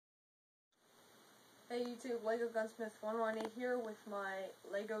Hey YouTube, Lego Gunsmith 118 here with my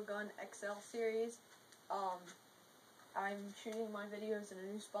Lego Gun XL series. I'm shooting my videos in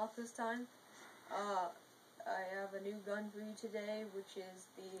a new spot this time. I have a new gun for you today, which is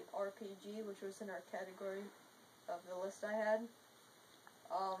the RPG, which was in our category of the list I had.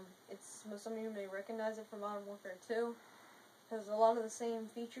 Some of you may recognize it from Modern Warfare 2. It has a lot of the same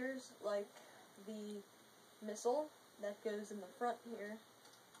features, like the missile that goes in the front here,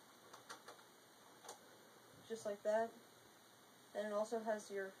 just like that. And it also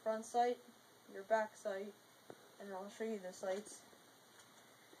has your front sight, your back sight, and I'll show you the sights.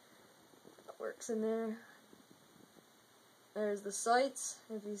 It works in there. There's the sights,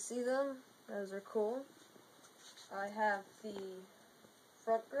 if you see them, those are cool. I have the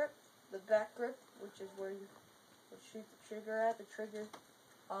front grip, the back grip, which is where you would shoot the trigger at. The trigger,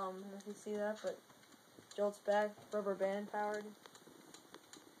 I don't know if you see that, but jolts back, rubber band powered.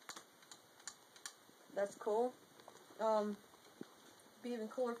 That's cool. Be even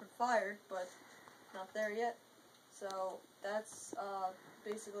cooler if it fired, but not there yet. So that's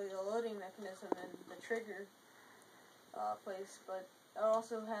basically the loading mechanism and the trigger place. But it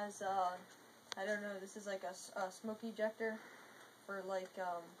also has I don't know, this is like a smoke ejector for like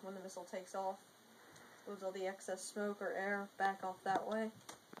when the missile takes off. Moves all the excess smoke or air back off that way.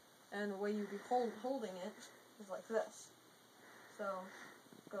 And the way you'd be holding it is like this. So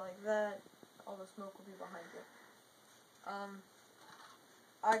go like that. All the smoke will be behind you.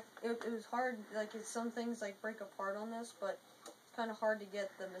 It was hard, like some things like break apart on this, but it's kind of hard to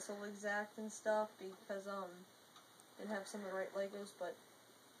get the missile exact and stuff because didn't have some of the right Legos, but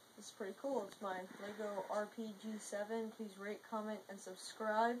it's pretty cool. It's my Lego RPG 7. Please rate, comment, and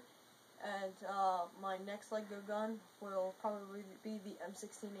subscribe. And my next Lego gun will probably be the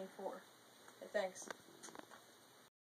M16A4. Okay, thanks.